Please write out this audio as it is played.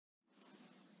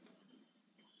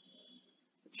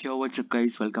Yo, what's up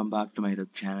guys? Welcome back to my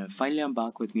YouTube channel. Finally, I'm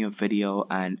back with new video,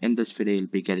 and in this video, you'll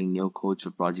be getting new codes for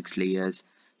project layers.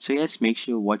 So yes, make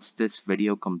sure you watch this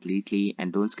video completely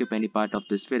and don't skip any part of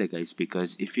this video guys,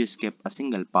 because if you skip a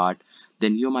single part,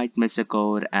 then you might miss a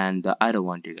code, and I don't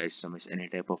want you guys to miss any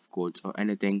type of codes or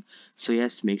anything. So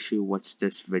yes, make sure you watch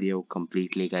this video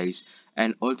completely guys.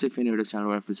 And also, if you're new to the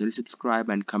channel, please subscribe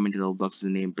and comment in Roblox's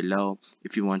name below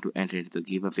if you want to enter into the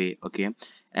giveaway, okay?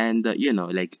 And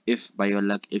like, if by your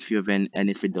luck, if you win and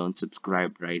if you don't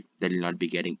subscribe, right, then you'll not be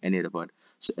getting any reward.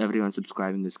 So everyone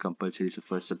subscribing is compulsory, so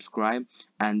first subscribe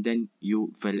and then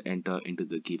you will enter into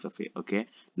the giveaway, okay?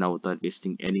 Now without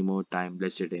wasting any more time,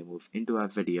 let's just move into our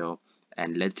video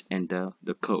and let's enter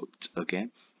the codes, okay?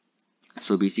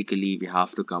 So basically we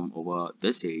have to come over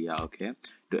this area, okay,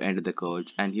 to enter the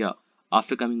codes. And here,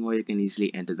 after coming over, you can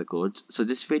easily enter the codes. So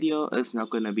this video is not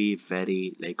gonna be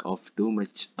very like of too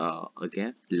much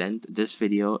okay, length. This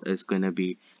video is gonna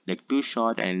be like too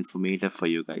short and informative for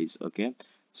you guys, okay?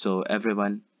 So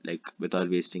everyone, like, without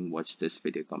wasting, watch this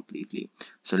video completely.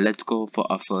 So let's go for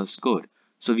our first code.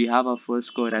 So we have our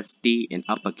first code as T in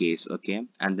uppercase, okay,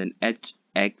 and then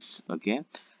HX, okay.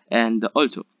 And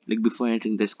also, like, before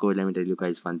entering this code, let me tell you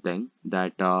guys one thing,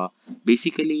 that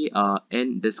basically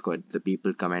in Discord, the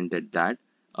people commented that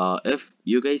if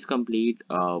you guys complete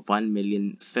 1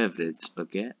 million favorites,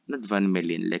 okay, not 1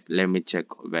 million, like, let me check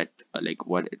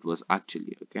what it was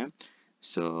actually, okay.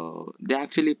 So they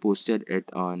actually posted it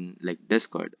on like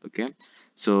Discord, okay.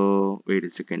 So wait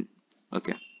a second,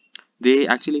 okay. They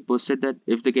actually posted that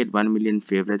if they get 1 million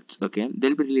favorites, okay,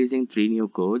 they'll be releasing 3 new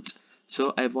codes.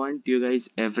 So I want you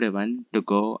guys, everyone, to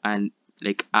go and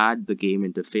like add the game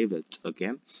into favorites,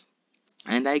 okay?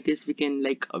 And I guess we can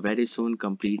like very soon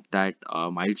complete that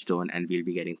milestone, and we'll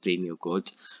be getting 3 new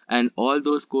codes, and all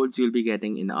those codes you'll be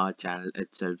getting in our channel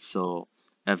itself. So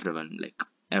everyone, like,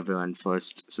 everyone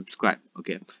first subscribe,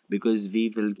 okay, because we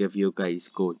will give you guys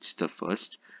codes the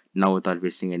first. Now without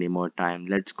wasting any more time,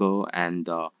 let's go and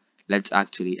let's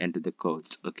actually enter the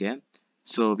codes, okay?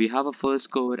 So we have a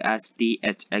first code as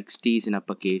THXT is in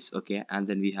uppercase, okay, and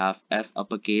then we have F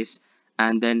uppercase,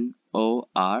 and then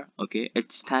OR, okay,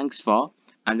 it's thanks for,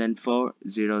 and then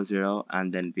 400,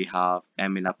 and then we have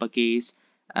M in uppercase,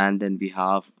 and then we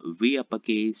have V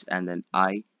uppercase, and then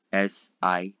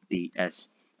ISIDS,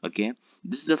 okay.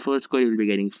 This is the first code. You'll be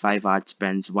getting 5 art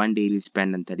spends, 1 daily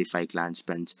spend, and 35 clan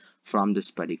spends from this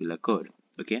particular code,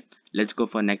 okay. Let's go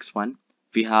for next one.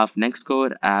 We have next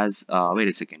code as wait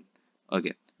a second,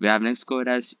 okay, we have next code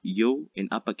as U in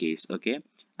uppercase, okay,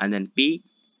 and then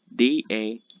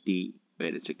PDAD,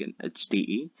 wait a second, it's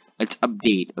TE, it's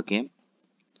update, okay,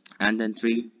 and then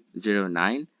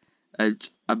 309,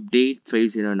 it's update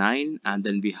 309, and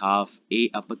then we have A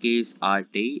uppercase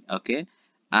RT, okay,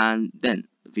 and then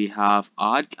we have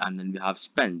art, and then we have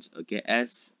spends, okay,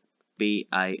 SPINS.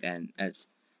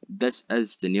 This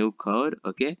is the new code,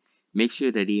 okay. Make sure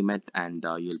you redeem it, and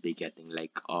you'll be getting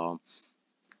like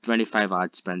 25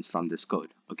 art spends from this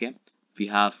code, okay. We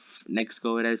have next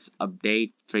code as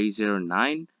update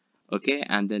 309, okay,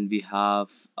 and then we have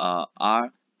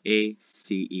RACE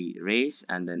race,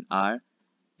 and then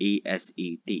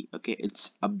RESET, okay,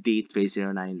 it's update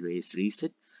 309 race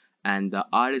reset, and the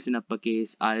R is in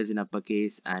uppercase,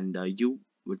 and U,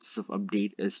 which is of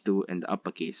update, is 2 in the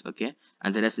uppercase, okay,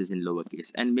 and the rest is in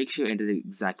lowercase. And make sure you enter it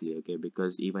exactly, okay,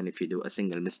 because even if you do a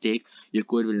single mistake, your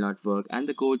code will not work, and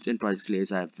the codes in project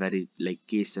layers are very like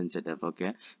case sensitive,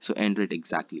 okay. So enter it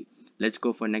exactly. Let's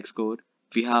go for next code.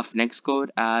 We have next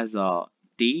code as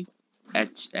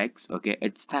THX, okay,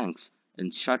 it's thanks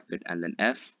in shortcut, and then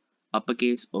F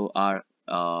uppercase, OR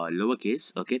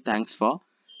lowercase, okay, thanks for,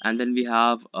 and then we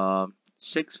have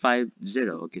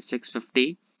 650, okay,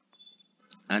 650,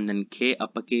 and then K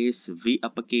uppercase, V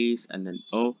uppercase, and then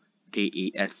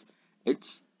OKES.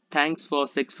 It's thanks for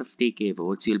 650k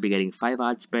votes. You'll be getting 5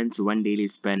 art spends, 1 daily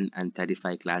spend, and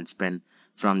 35 clan spend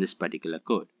from this particular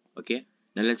code, okay.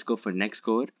 Now let's go for next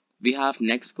code. We have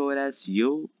next code as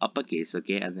U uppercase,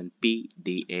 okay, and then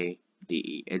PDADE.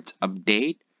 It's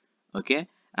update, okay,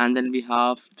 and then we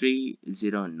have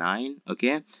 309,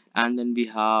 okay, and then we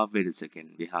have, wait a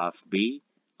second, we have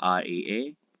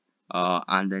BREA,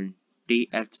 and then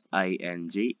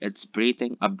THING, it's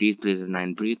breathing, update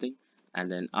 309 breathing, and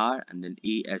then R, and then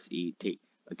ESET,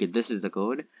 okay. This is the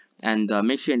code, and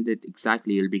make sure that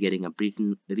exactly you'll be getting a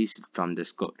breathing reset from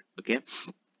this code, okay.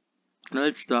 Now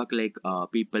let's talk like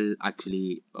people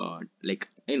actually like,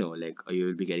 like, you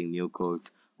will be getting new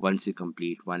codes once you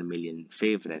complete 1 million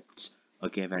favorites,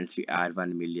 okay. Once you add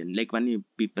 1 million, like, when you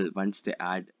people, once they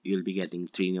add, you'll be getting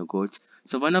 3 new codes.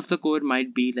 So one of the code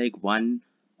might be like 1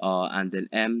 and then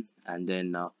M, and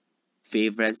then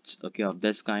favorites, okay, of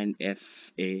this kind.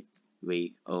 Favorites.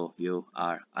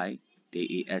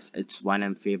 It's one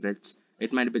M favorites.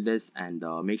 It might be this, and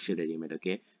make sure to redeem it,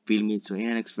 okay? We'll meet soon in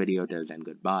the next video. Till then,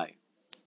 goodbye.